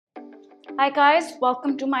Hi guys,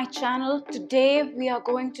 welcome to my channel. Today we are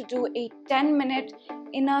going to do a 10-minute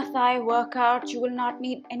inner thigh workout. You will not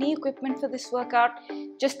need any equipment for this workout,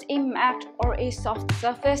 just a mat or a soft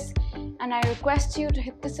surface. And I request you to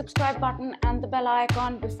hit the subscribe button and the bell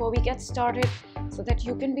icon before we get started so that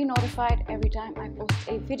you can be notified every time I post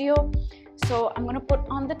a video. So I'm going to put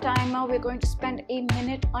on the timer. We're going to spend a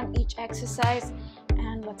minute on each exercise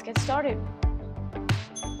and let's get started.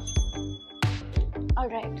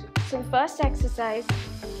 Alright, so the first exercise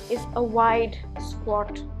is a wide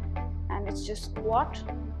squat, and it's just squat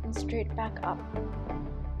and straight back up.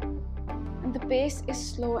 And the pace is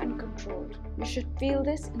slow and controlled. You should feel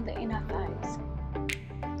this in the inner thighs.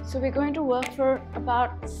 So we're going to work for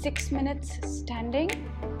about 6 minutes standing,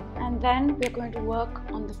 and then we're going to work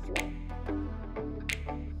on the floor.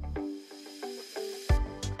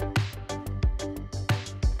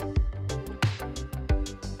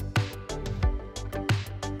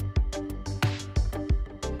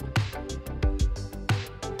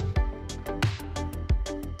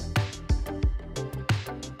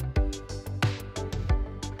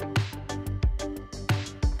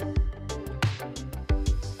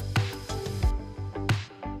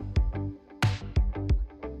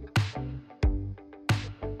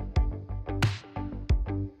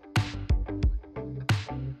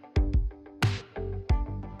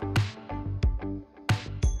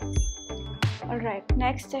 Alright,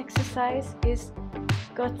 next exercise is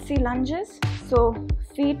curtsy lunges. So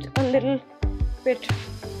feet a little bit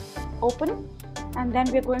open, and then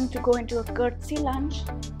we're going to go into a curtsy lunge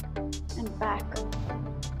and back.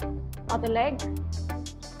 Other leg,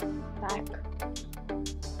 back.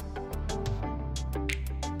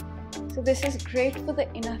 So this is great for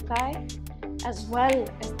the inner thigh as well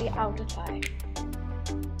as the outer thigh.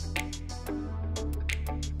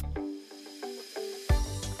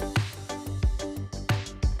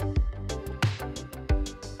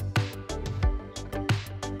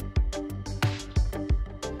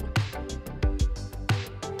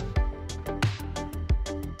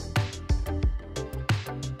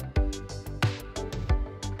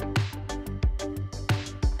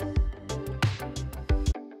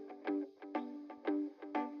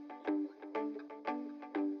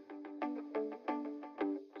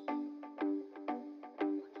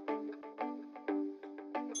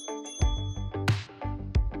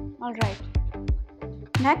 Alright,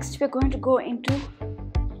 next we're going to go into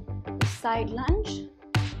a side lunge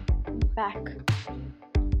and back.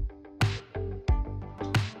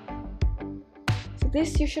 So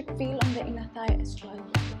this you should feel on the inner thigh as well.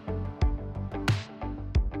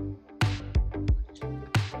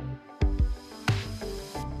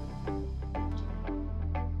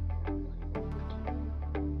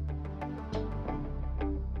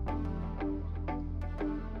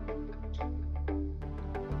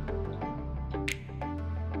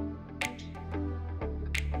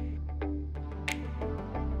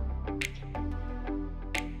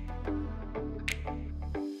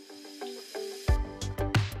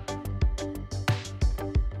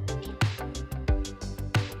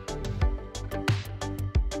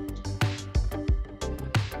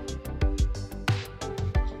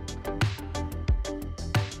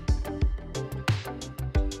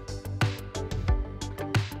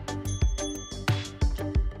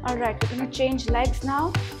 Alright, we're going to change legs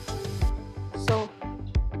now. So,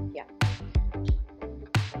 yeah.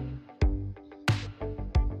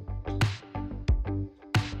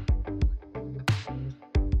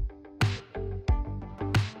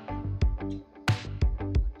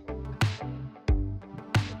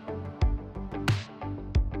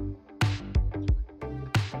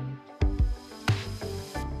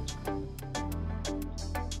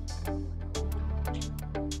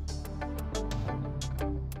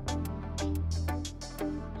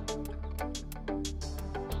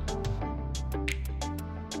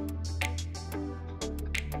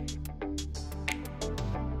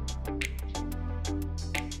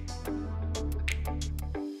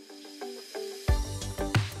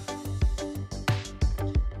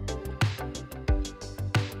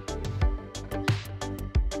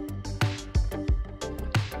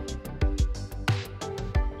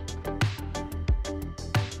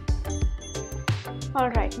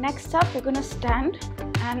 Alright, next up we're going to stand,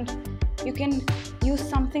 and you can use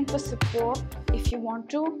something for support if you want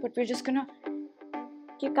to, but we're just going to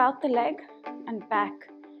kick out the leg and back,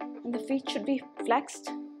 and the feet should be flexed,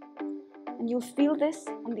 and you'll feel this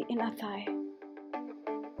on the inner thigh.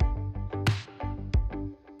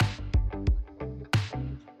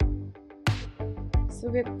 So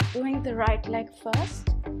we're doing the right leg first,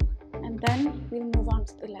 and then we'll move on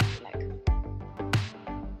to the left leg.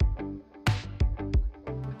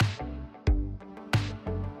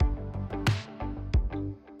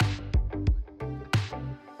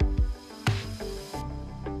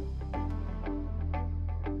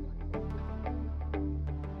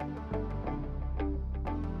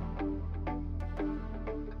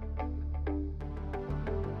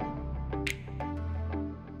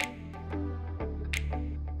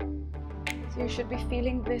 So you should be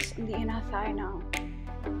feeling this in the inner thigh now.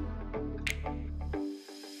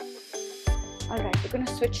 Alright, we're going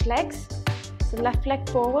to switch legs. So left leg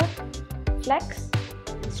forward, flex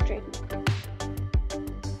and straighten.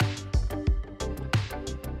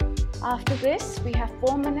 After this, we have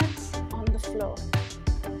 4 minutes on the floor.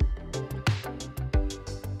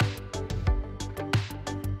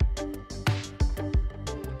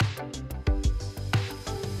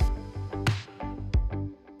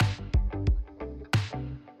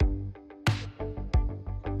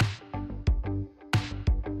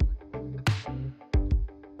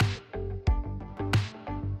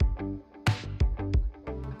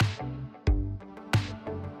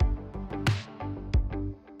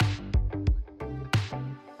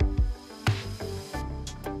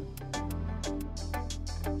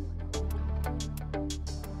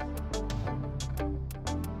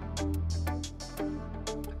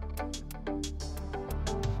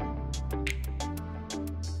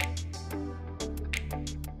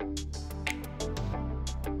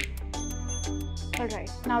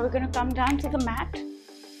 Alright, now we're going to come down to the mat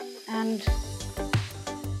and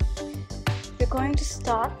we're going to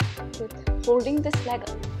start with holding this leg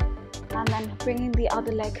and then bringing the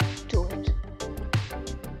other leg to it.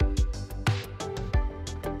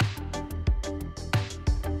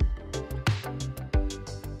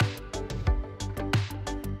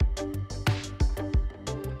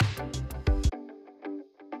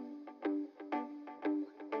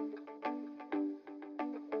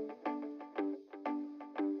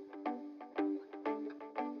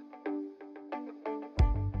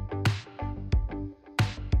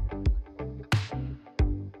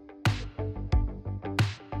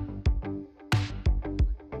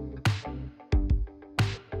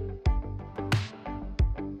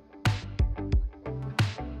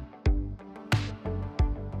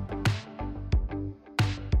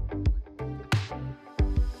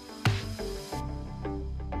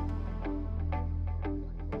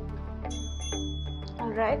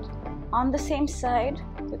 Alright, on the same side,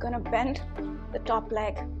 we're going to bend the top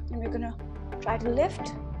leg and we're going to try to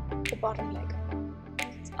lift the bottom leg.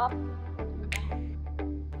 It's up and down.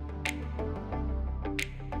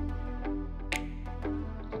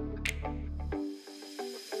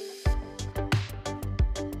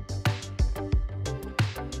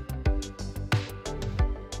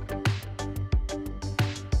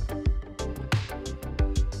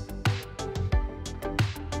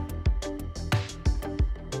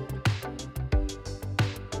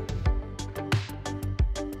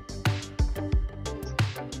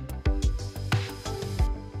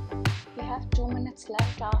 We have 2 minutes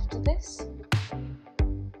left after this.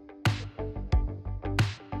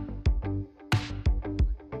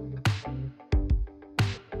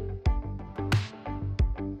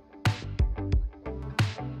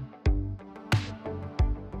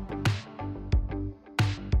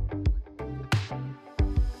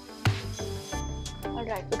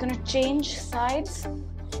 Alright, we're going to change sides.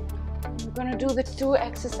 We're going to do the 2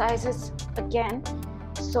 exercises again.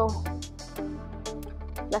 So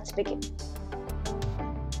let's begin.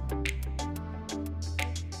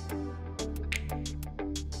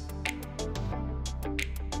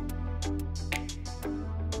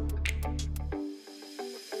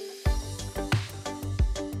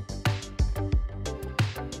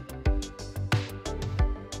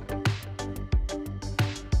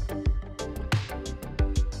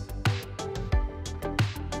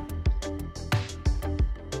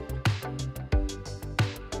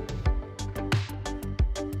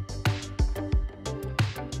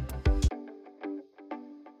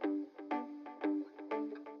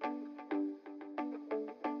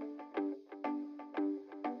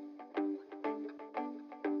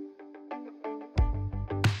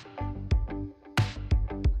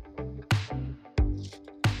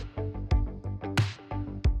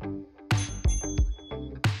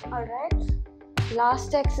 Alright,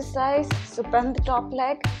 last exercise. So bend the top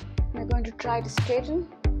leg. We're going to try to straighten,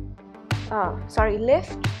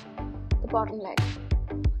 lift the bottom leg.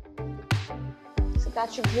 So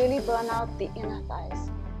that should really burn out the inner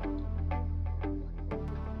thighs.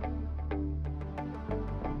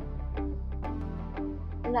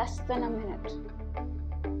 Less than a minute.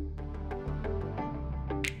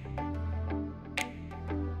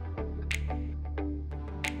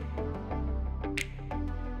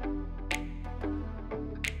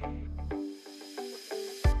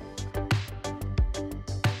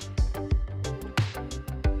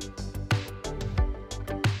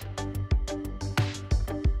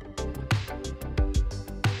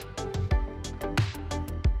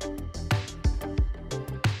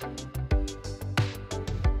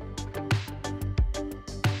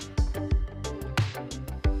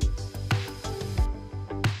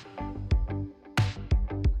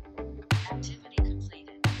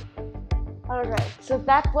 Alright, so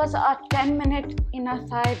that was our 10-minute inner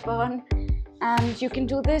thigh burn, and you can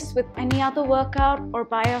do this with any other workout or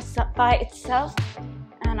by itself.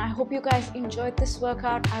 And I hope you guys enjoyed this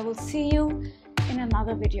workout. I will see you in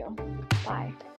another video. Bye.